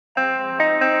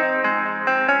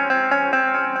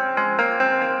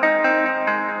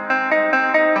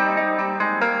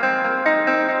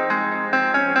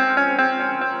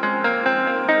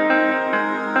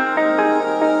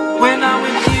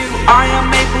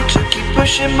to keep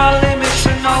pushing my limits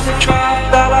and all the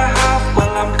drive that I have.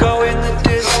 Well, I'm going the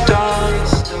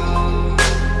distance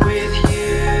with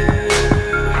you.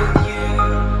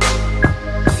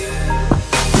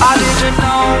 I didn't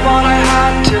know what I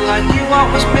had till I knew I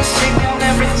was missing, and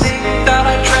everything that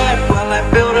I dread, well, I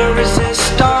built a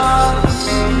resistance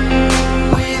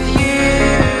with you.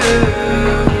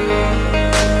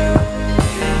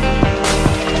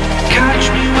 Catch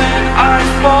me when I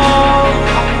fall,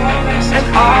 and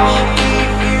I'll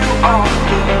keep you on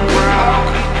the ground.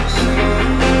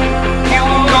 You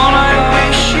were gone, I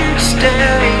wish you'd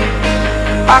stay.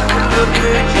 I could look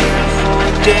at you for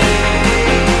days.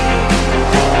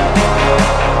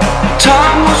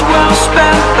 Time was well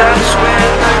spent, that's when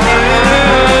I knew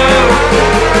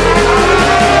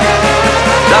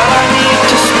that I need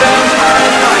to spend my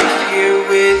life here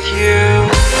with you.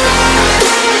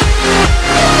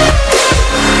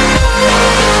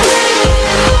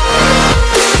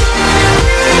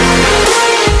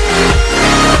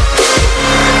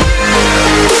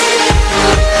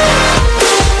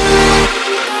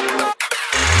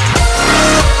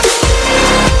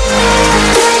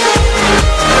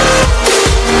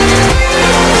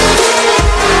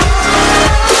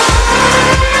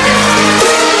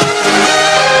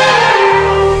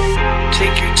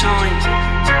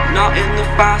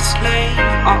 Fast lane,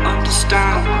 I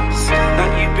understand that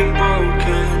you've been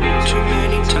broken too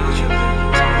many times,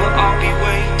 but I'll be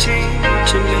waiting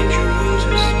to mend your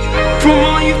wounds from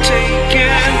all you've taken.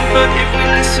 But if we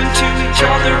listen to each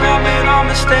other, admit our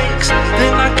mistakes,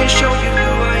 then I can show you who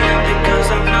I am, because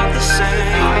I'm not the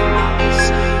same.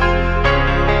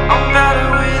 I'm better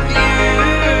with you.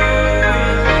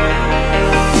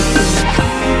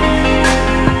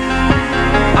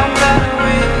 I'm better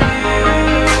with you.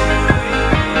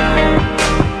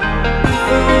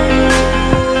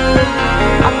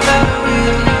 I'm better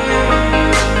with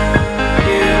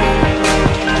you.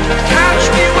 Catch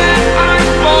me when I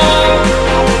fall,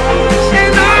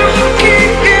 and I will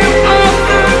keep you off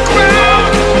the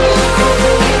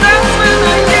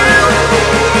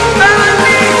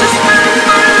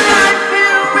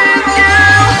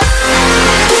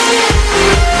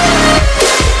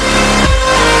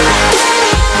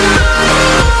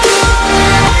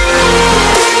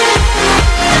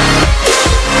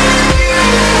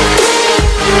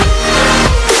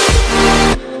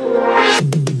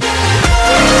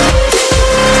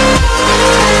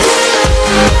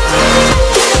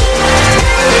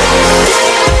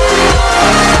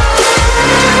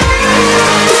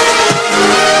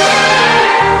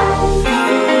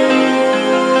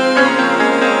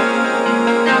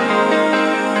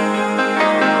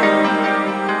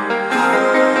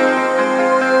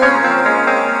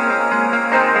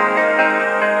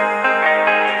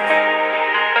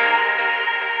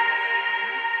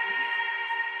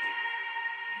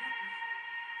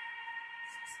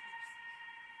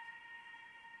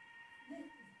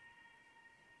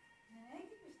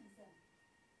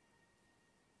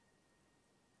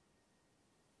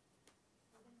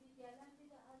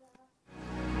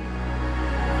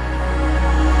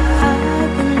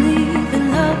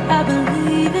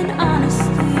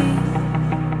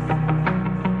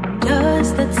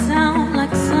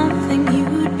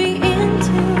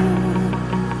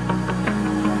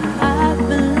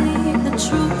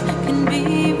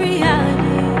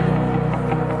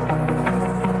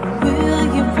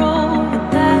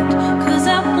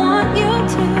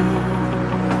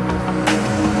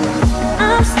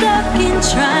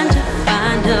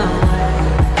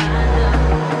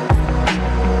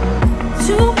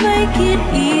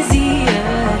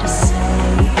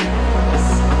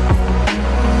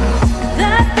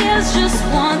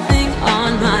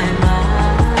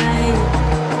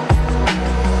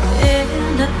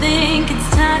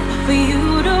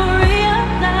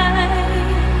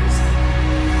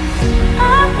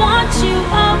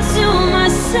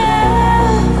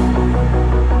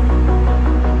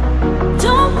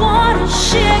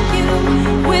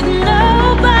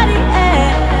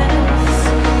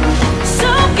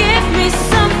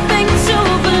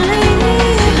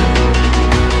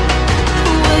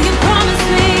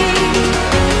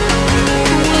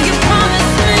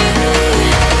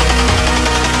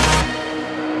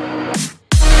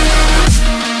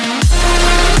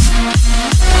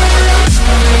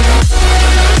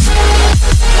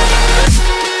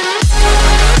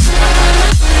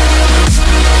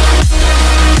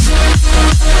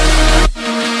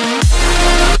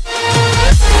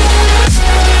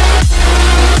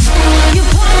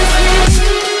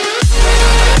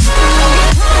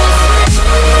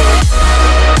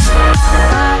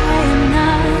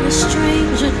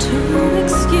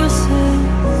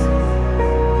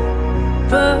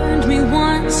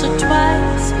once or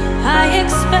twice, I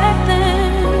expect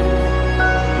them.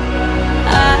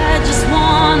 I just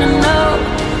wanna know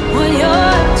what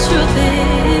your truth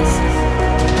is.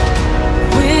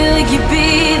 Will you be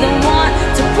the one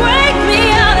to break me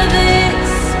out of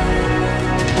this?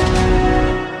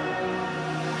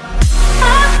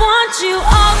 I want you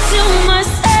all to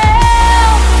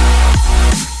myself.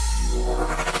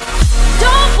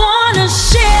 Don't wanna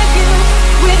share you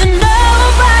with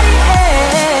nobody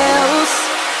else.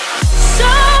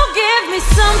 So give me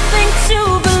something to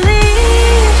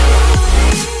believe.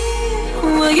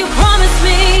 Will you promise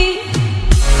me?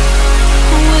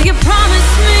 Will you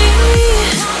promise me?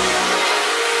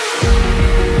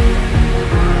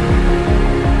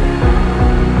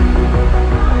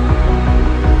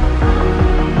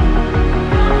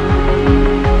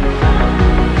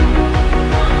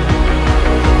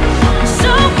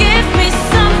 So give me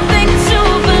something to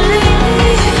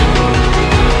believe.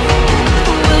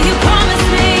 Will you promise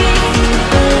me?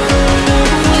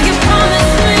 Will you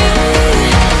promise me?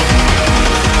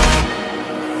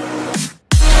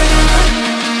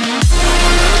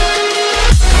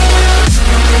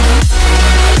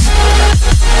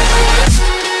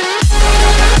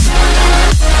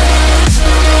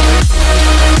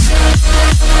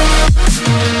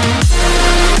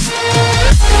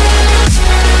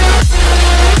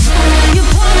 Will you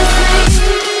promise me?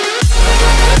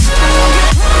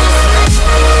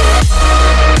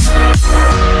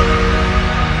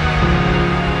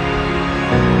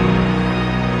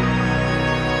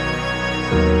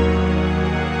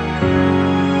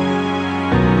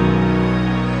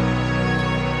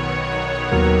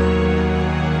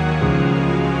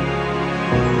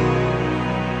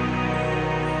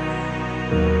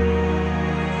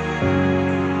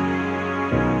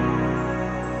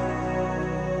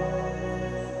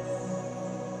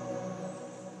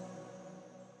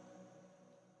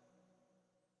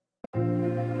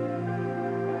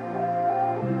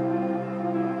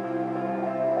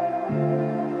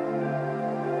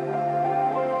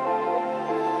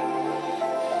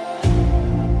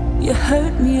 You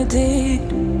hurt me, I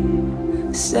did,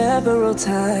 several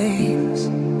times.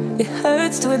 It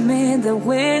hurts to admit that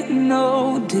we're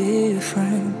no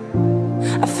different.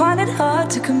 I find it hard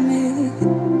to commit,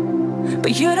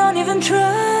 but you don't even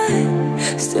try.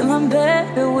 Still I'm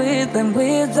better with than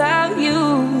without you.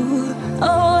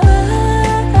 Oh,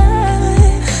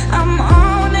 I'm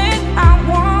on it, I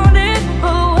want it,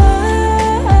 but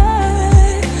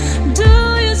why do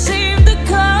you seem to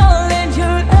call in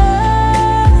your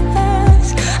eyes?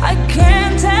 I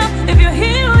can't tell if you're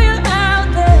here or you're out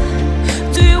there.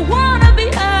 Do you wanna be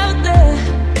out there?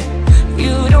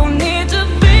 You don't need to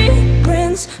be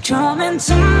Prince Charming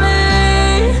to me.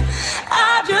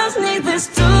 I just need this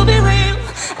to be real.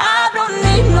 I don't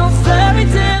need no fairy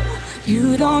tale.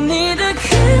 You don't need a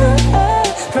kill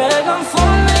pregnant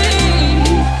for me.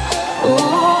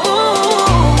 Ooh,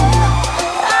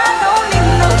 I don't need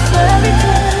no fairy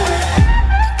tale.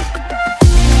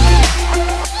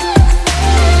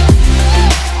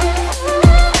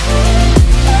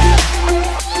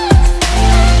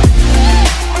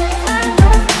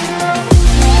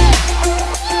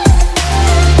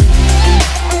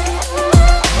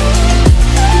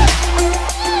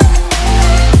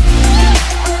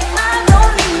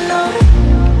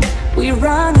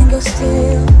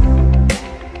 Still,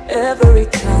 every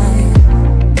time,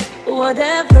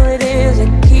 whatever it is, I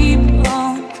keep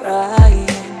on trying.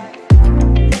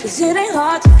 'Cause it ain't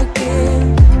hard to forgive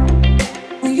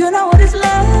when you know what it's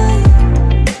like.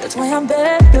 That's why I'm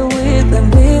better with than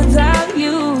without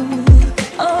you.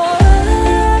 Oh,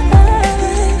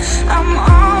 I'm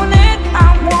on it, I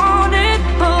want it,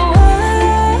 but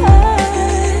why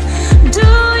do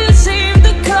you seem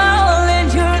to call in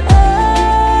your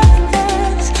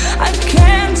eyes? I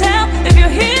can't tell if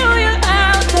you're here or you're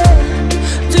out there.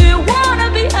 Do you wanna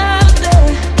be out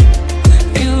there?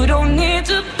 You don't need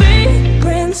to be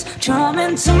Prince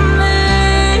Charming to me.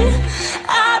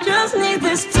 I just need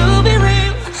this to be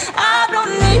real. I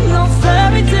don't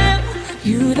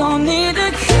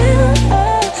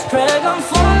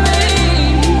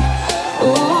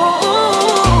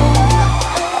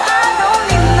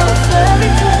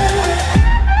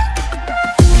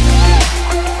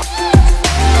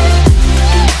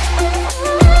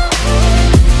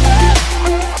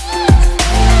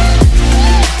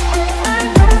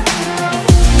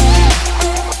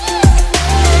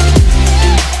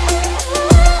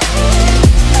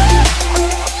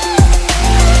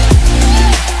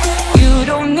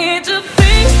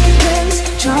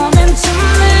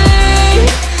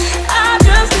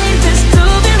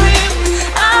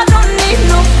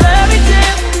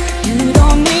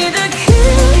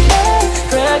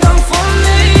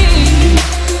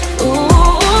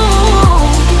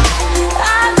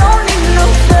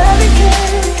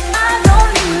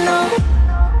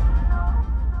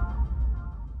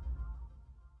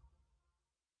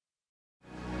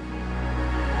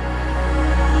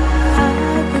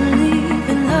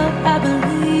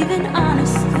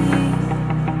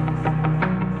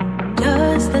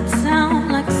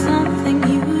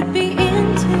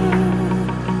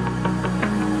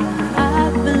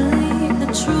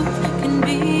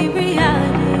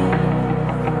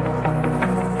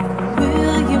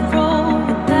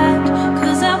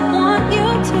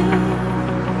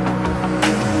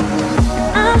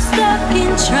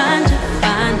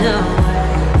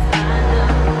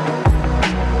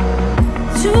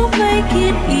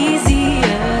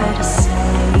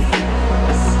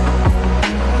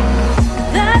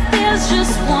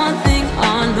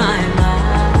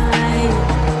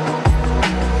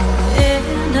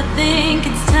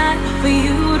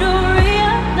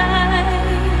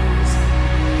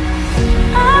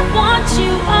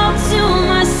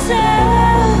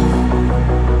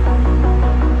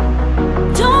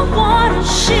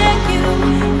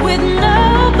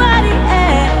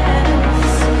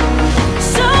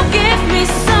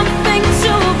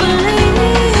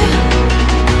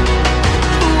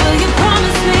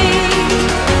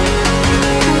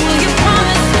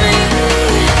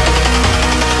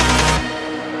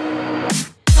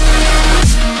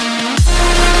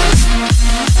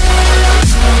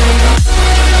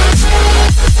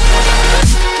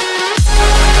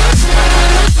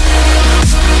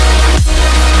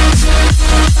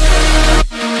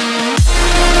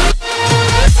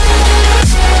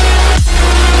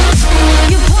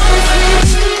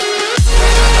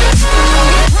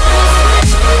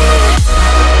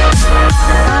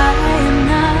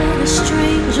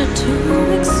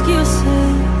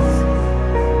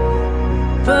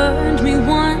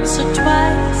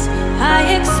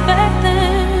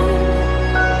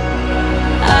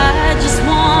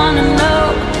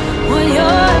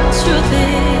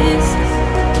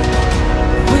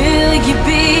make you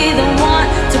be